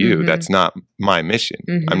freedom to you. That's not my mission.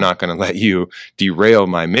 I'm not going to let you derail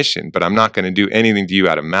my mission, but I'm not going to do anything to you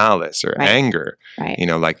out of malice or anger. Right.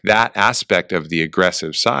 Like that aspect of the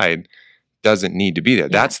aggressive side doesn't need to be there.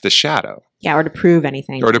 That's the shadow. Yeah, or to prove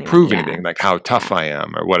anything. Or to prove anything, like how tough I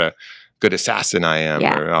am or what a good assassin I am,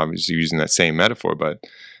 or obviously using that same metaphor, but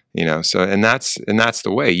so and that's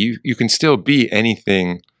the way. You can still be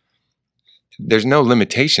anything. There's no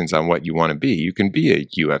limitations on what you want to be. You can be a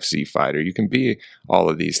UFC fighter. You can be all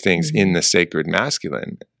of these things in the sacred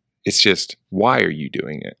masculine. It's just, why are you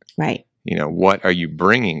doing it? Right. What are you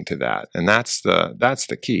bringing to that? And that's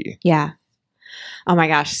the key. Yeah. Oh my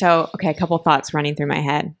gosh. So, okay, a couple thoughts running through my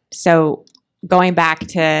head. So going back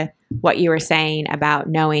to what you were saying about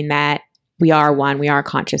knowing that we are one, we are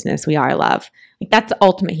consciousness, we are love. Like that's the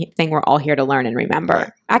ultimate thing we're all here to learn and remember.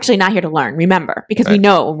 Right. Actually, not here to learn, remember, because we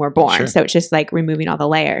know it when we're born. Sure. So it's just like removing all the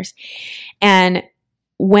layers. And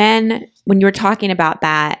when you were talking about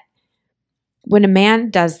that, when a man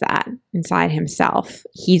does that inside himself,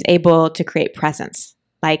 he's able to create presence.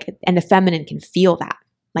 And the feminine can feel that.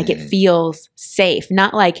 It feels safe.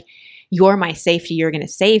 Not like you're my safety, you're going to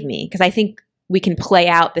save me. Because I think we can play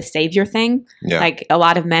out the savior thing. Yeah. Like a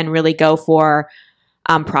lot of men really go for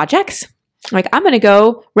projects. Like, I'm going to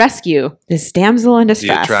go rescue this damsel in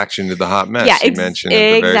distress. The attraction to the hot mess you mentioned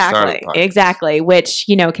at the very start of the podcast. Exactly, which,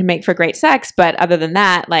 can make for great sex. But other than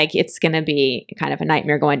that, it's going to be kind of a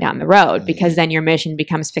nightmare going down the road because then your mission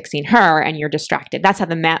becomes fixing her and you're distracted. That's how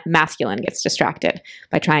the masculine gets distracted,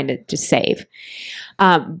 by trying to just save.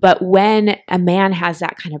 But when a man has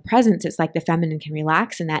that kind of presence, it's like the feminine can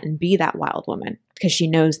relax in that and be that wild woman because she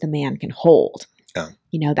knows the man can hold.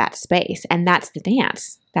 That space. And that's the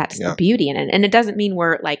dance. That's the beauty in it. And it doesn't mean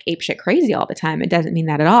we're apeshit crazy all the time. It doesn't mean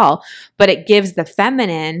that at all. But it gives the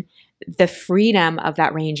feminine the freedom of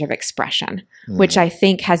that range of expression, which I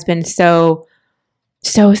think has been so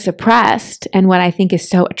so suppressed. And what I think is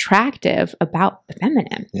so attractive about the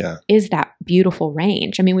feminine is that beautiful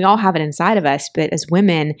range. I mean, we all have it inside of us, but as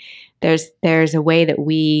women, there's a way that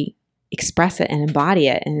we express it and embody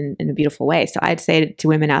it in a beautiful way. So I'd say to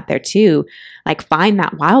women out there too, like, find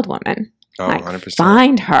that wild woman. Oh, like, 100%.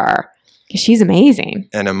 Find her. She's amazing.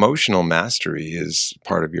 And emotional mastery is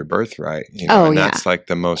part of your birthright. You know? And that's like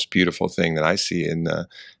the most beautiful thing that I see in the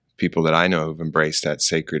people that I know who've embraced that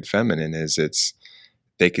sacred feminine is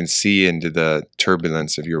they can see into the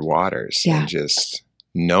turbulence of your waters and just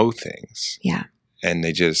know things. Yeah. And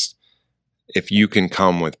if you can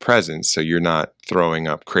come with presence, so you're not throwing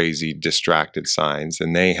up crazy distracted signs,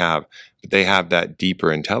 and they have that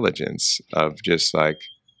deeper intelligence of just like,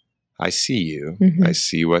 I see you, I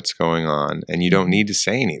see what's going on, and you don't need to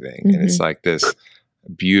say anything. And it's like this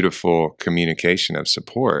beautiful communication of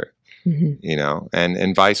support, you know,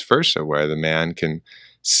 and vice versa, where the man can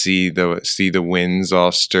see the winds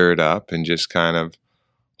all stirred up and just kind of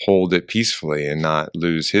hold it peacefully and not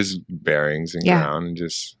lose his bearings and ground and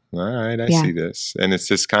just, all right, I see this. And it's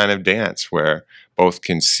this kind of dance where both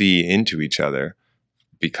can see into each other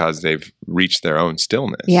because they've reached their own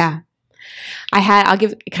stillness. Yeah. I'll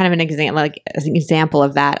give kind of an example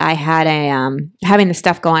of that. I had having the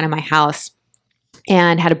stuff go on in my house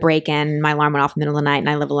and had a break-in. My alarm went off in the middle of the night and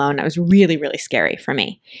I live alone. It was really, really scary for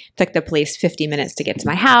me. It took the police 50 minutes to get to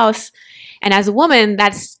my house. And as a woman,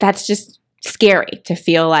 that's just scary to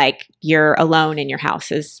feel like you're alone and your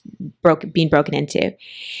house is being broken into.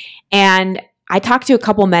 And I talked to a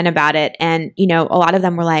couple men about it, and, you know, a lot of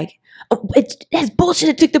them were like, oh, it's bullshit.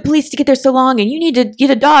 It took the police to get there so long and you need to get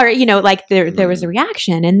a dollar, you know, like there was a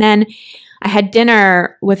reaction. And then I had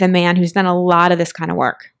dinner with a man who's done a lot of this kind of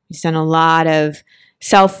work. He's done a lot of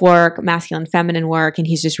self-work, masculine, feminine work, and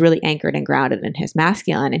he's just really anchored and grounded in his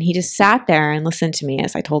masculine. And he just sat there and listened to me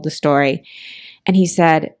as I told the story. And he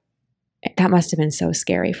said, that must have been so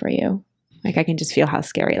scary for you. Like, I can just feel how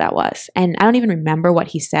scary that was. And I don't even remember what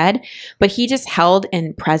he said, but he just held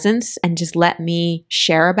in presence and just let me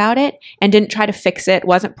share about it and didn't try to fix it,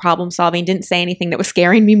 wasn't problem solving, didn't say anything that was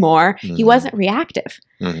scaring me more. He wasn't reactive.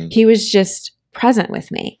 He was just present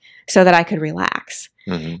with me so that I could relax.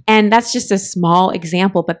 And that's just a small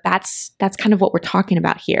example, but that's kind of what we're talking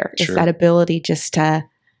about here, is that ability just to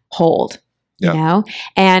hold, you know?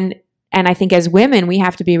 And I think as women, we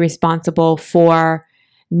have to be responsible for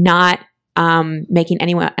not making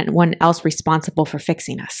anyone else responsible for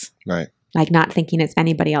fixing us. Right. Like, not thinking it's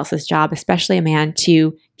anybody else's job, especially a man,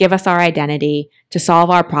 to give us our identity, to solve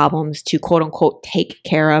our problems, to quote unquote take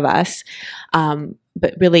care of us,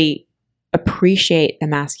 but really appreciate the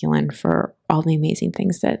masculine for all the amazing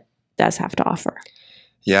things that does have to offer.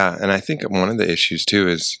 Yeah. And I think one of the issues too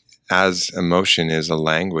is, as emotion is a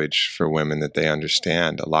language for women that they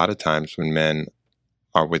understand, a lot of times when men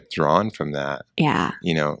are withdrawn from that,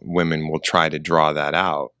 you know, women will try to draw that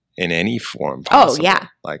out in any form possible. Oh, yeah.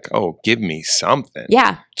 Like, oh, give me something.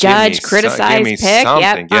 Yeah. Judge, criticize, give me pick.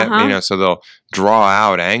 Something. Yep. You know, so they'll draw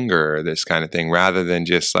out anger or this kind of thing rather than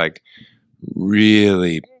just like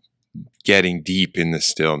really getting deep in the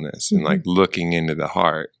stillness and like looking into the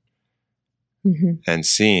heart. And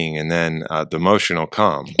seeing, and then the emotion will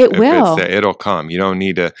come. It'll come. You don't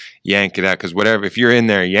need to yank it out, because if you're in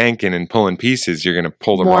there yanking and pulling pieces, you're going to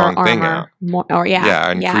pull the wrong thing out.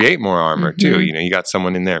 And create more armor too. You know, you got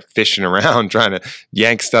someone in there fishing around trying to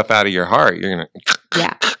yank stuff out of your heart. You're going to.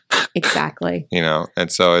 Yeah, exactly. You know,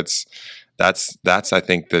 and so that's I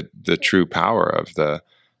think the true power of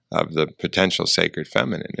the potential sacred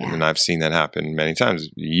feminine, and I've seen that happen many times.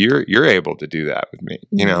 You're able to do that with me.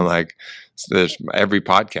 You know, like. So there's every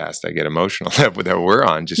podcast I get emotional that we're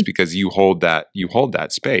on, just because you hold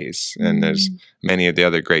that space. And there's many of the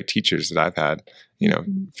other great teachers that I've had, you know,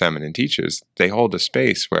 feminine teachers, they hold a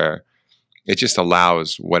space where it just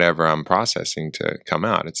allows whatever I'm processing to come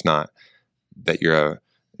out. It's not that you're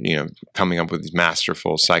coming up with these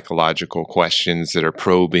masterful psychological questions that are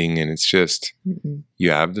probing, and it's just you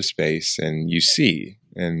have the space and you see,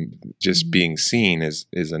 and just being seen is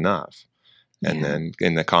enough. And then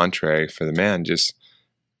in the contrary, for the man, just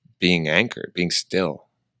being anchored, being still,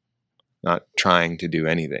 not trying to do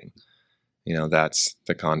anything. You know, that's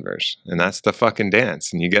the converse. And that's the fucking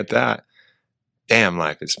dance. And you get that. Damn,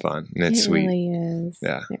 life is fun. And it's sweet. It really is.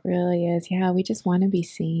 Yeah. It really is. Yeah, we just want to be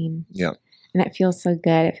seen. Yeah. And it feels so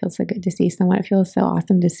good. It feels so good to see someone. It feels so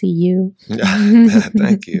awesome to see you.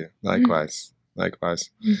 Thank you. Likewise.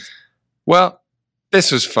 Well,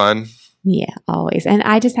 this was fun. Yeah, always. And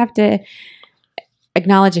I just have to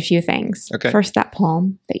acknowledge a few things. Okay. First, that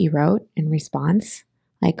poem that you wrote in response,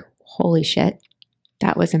 like, holy shit.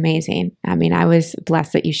 That was amazing. I mean, I was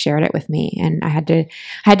blessed that you shared it with me, and I had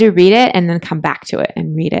to read it and then come back to it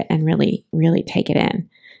and read it and really, really take it in.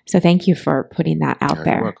 So thank you for putting that out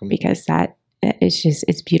there, because that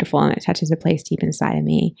it's beautiful and it touches a place deep inside of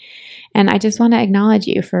me. And I just want to acknowledge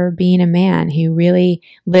you for being a man who really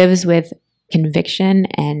lives with conviction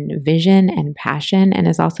and vision and passion, and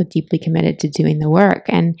is also deeply committed to doing the work.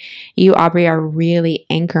 And you, Aubrey, are really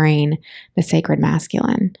anchoring the sacred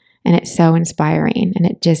masculine. And it's so inspiring. And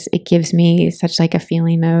it gives me such like a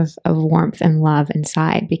feeling of warmth and love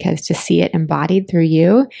inside, because to see it embodied through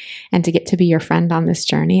you and to get to be your friend on this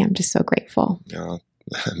journey, I'm just so grateful. Yeah,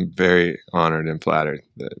 I'm very honored and flattered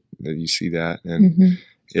that you see that. And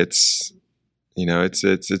it's,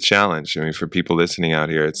 it's a challenge. I mean, for people listening out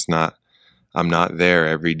here, I'm not there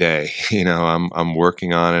every day. I'm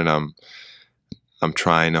working on it. I'm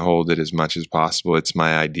trying to hold it as much as possible. It's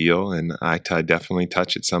my ideal, and I definitely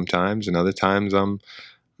touch it sometimes, and other times I'm,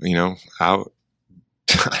 out,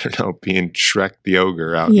 I don't know, being Shrek the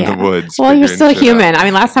ogre out in the woods. Well, you're still human. I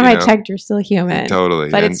mean, last time I checked, you're still human.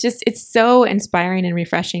 Totally. But it's so inspiring and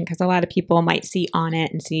refreshing, because a lot of people might see on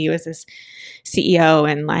it and see you as this CEO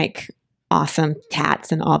and like awesome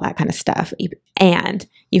tats and all that kind of stuff. And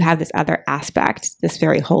you have this other aspect, this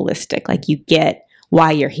very holistic, like you get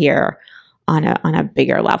why you're here on a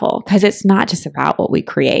bigger level, because it's not just about what we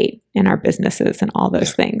create in our businesses and all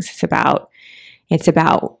those things. It's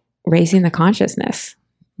about raising the consciousness.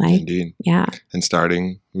 Like, indeed. Yeah. And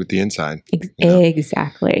starting with the inside.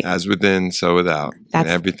 Exactly. As within, so without. And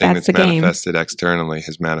everything that's manifested externally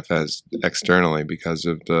has manifested externally because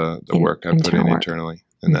of the work I put in internally.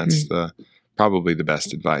 And that's probably the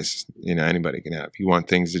best advice anybody can have. You want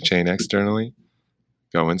things to change externally,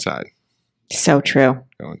 go inside. So true.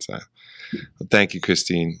 Go inside. Well, thank you,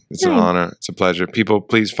 Christine. It's an honor. It's a pleasure. People,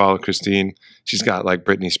 please follow Christine. She's got like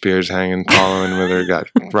Britney Spears following with her. Got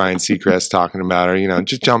Ryan Seacrest talking about her.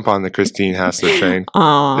 Just jump on the Christine Hassler train.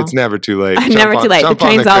 Aww. It's never too late. Never too late. The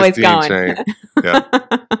train's always going. Yeah.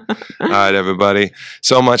 All right, everybody.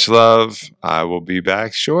 So much love. I will be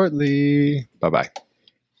back shortly. Bye-bye.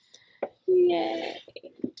 Yay.